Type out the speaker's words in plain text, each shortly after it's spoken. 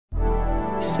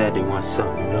Said they want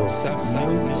something new,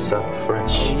 something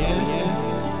fresh. Oh,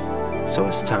 yeah. So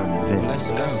it's time to vent.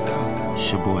 Let's go.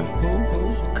 It's your boy,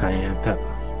 Cayenne Pepper.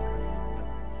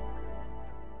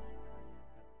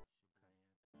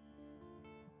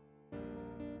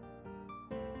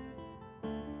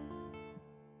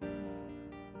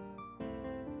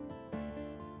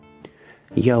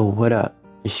 Yo, what up?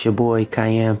 It's your boy,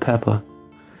 Cayenne Pepper.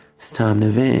 It's time to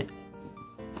vent.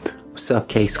 What's up,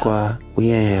 K-Squad? We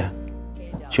in here.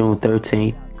 June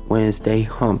 13th, Wednesday,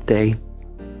 hump day.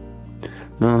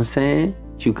 Know what I'm saying?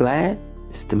 You glad?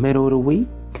 It's the middle of the week.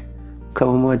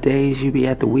 Couple more days, you be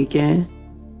at the weekend.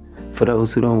 For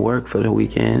those who don't work for the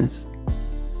weekends.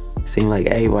 Seem like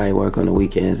everybody work on the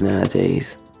weekends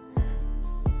nowadays.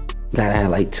 Gotta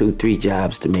have like 2-3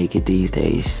 jobs to make it these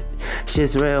days.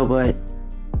 Shit's real, but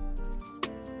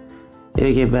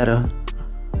it'll get better.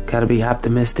 Gotta be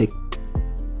optimistic.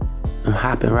 I'm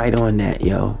hopping right on that,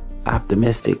 yo.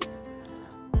 Optimistic.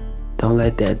 Don't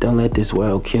let this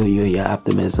world kill you, your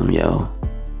optimism, yo.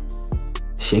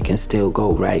 Shit can still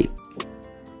go right.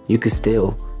 You can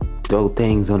still throw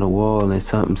things on the wall and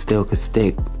something still could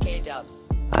stick.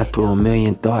 I threw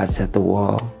 1,000,000 thoughts at the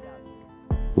wall.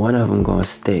 One of them gonna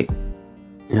stick.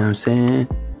 You know what I'm saying?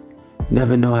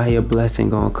 Never know how your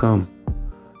blessing gonna come.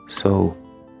 So,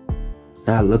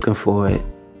 not looking for it.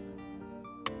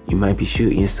 You might be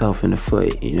shooting yourself in the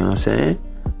foot, you know what I'm saying?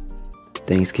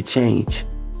 Things could change.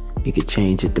 You could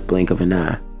change at the blink of an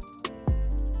eye.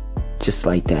 Just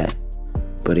like that.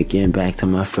 But again, back to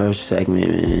my first segment,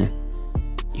 man.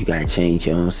 You gotta change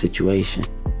your own situation.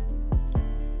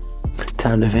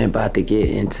 Time to vent. About to get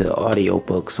into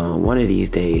audiobooks on one of these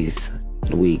days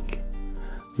a week.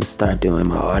 I'm gonna start doing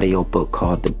my audiobook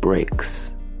called The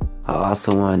Bricks. I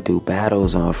also want to do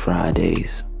battles on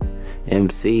Fridays.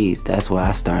 MCs, that's where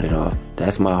I started off.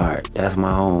 That's my heart. That's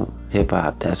my home.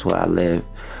 Hip-hop, that's where I live.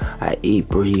 I eat,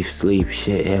 breathe, sleep,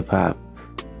 shit, hip-hop.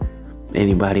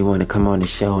 Anybody want to come on the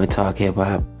show and talk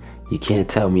hip-hop? You can't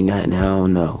tell me nothing I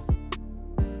don't know.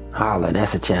 Holla,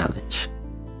 that's a challenge.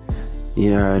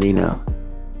 You already know.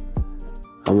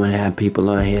 I want to have people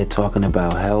on here talking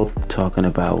about health, talking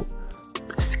about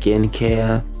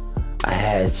skincare. I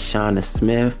had Shauna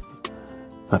Smith,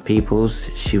 my peoples.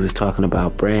 She was talking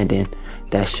about branding.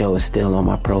 That show is still on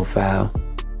my profile.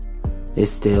 It's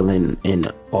still in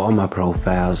all my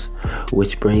profiles,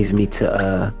 which brings me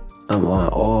to I'm on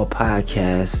all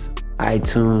podcasts,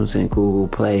 iTunes and Google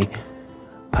Play,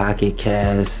 Pocket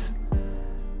Cast,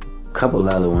 a couple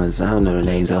other ones. I don't know the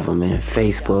names of them, man.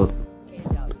 Facebook,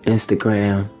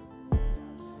 Instagram.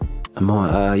 I'm on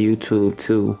YouTube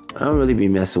too. I don't really be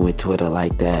messing with Twitter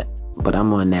like that, but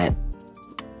I'm on that.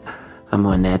 I'm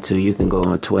on that too. You can go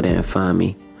on Twitter and find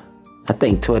me. I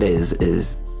think Twitter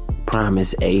is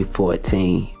Promise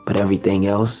A14, but everything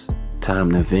else,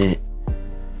 time to vent.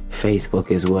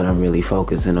 Facebook is what I'm really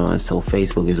focusing on, so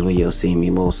Facebook is where you'll see me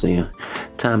mostly.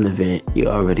 Time to vent, you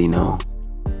already know.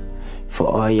 For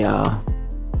all y'all,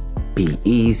 be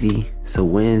easy. It's a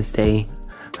Wednesday.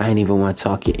 I ain't even want to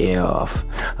talk your ear off.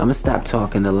 I'm gonna stop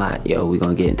talking a lot, yo. We're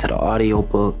gonna get into the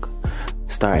audiobook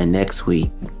starting next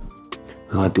week.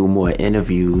 We're gonna do more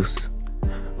interviews.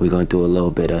 We're gonna do a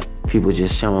little bit of people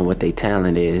just showing what their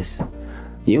talent is.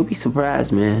 You'll be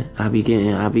surprised, man. I'll be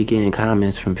getting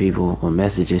comments from people or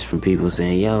messages from people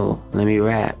saying, yo, let me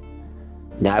rap.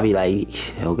 Now I'll be like,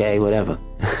 okay, whatever.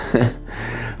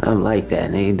 I'm like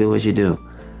that, nigga. Do what you do.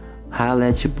 Holla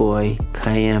at your boy,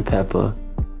 Cayenne Pepper.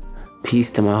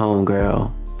 Peace to my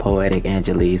homegirl, Poetic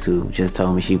Angelise, who just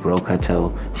told me she broke her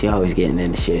toe. She always getting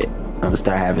into shit. I'm gonna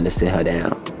start having to sit her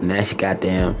down. Now she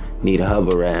goddamn need a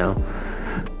hub around.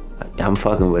 I'm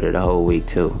fucking with her the whole week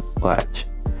too. Watch.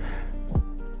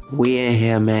 We in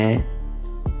here, man.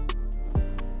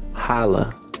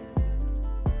 Holla.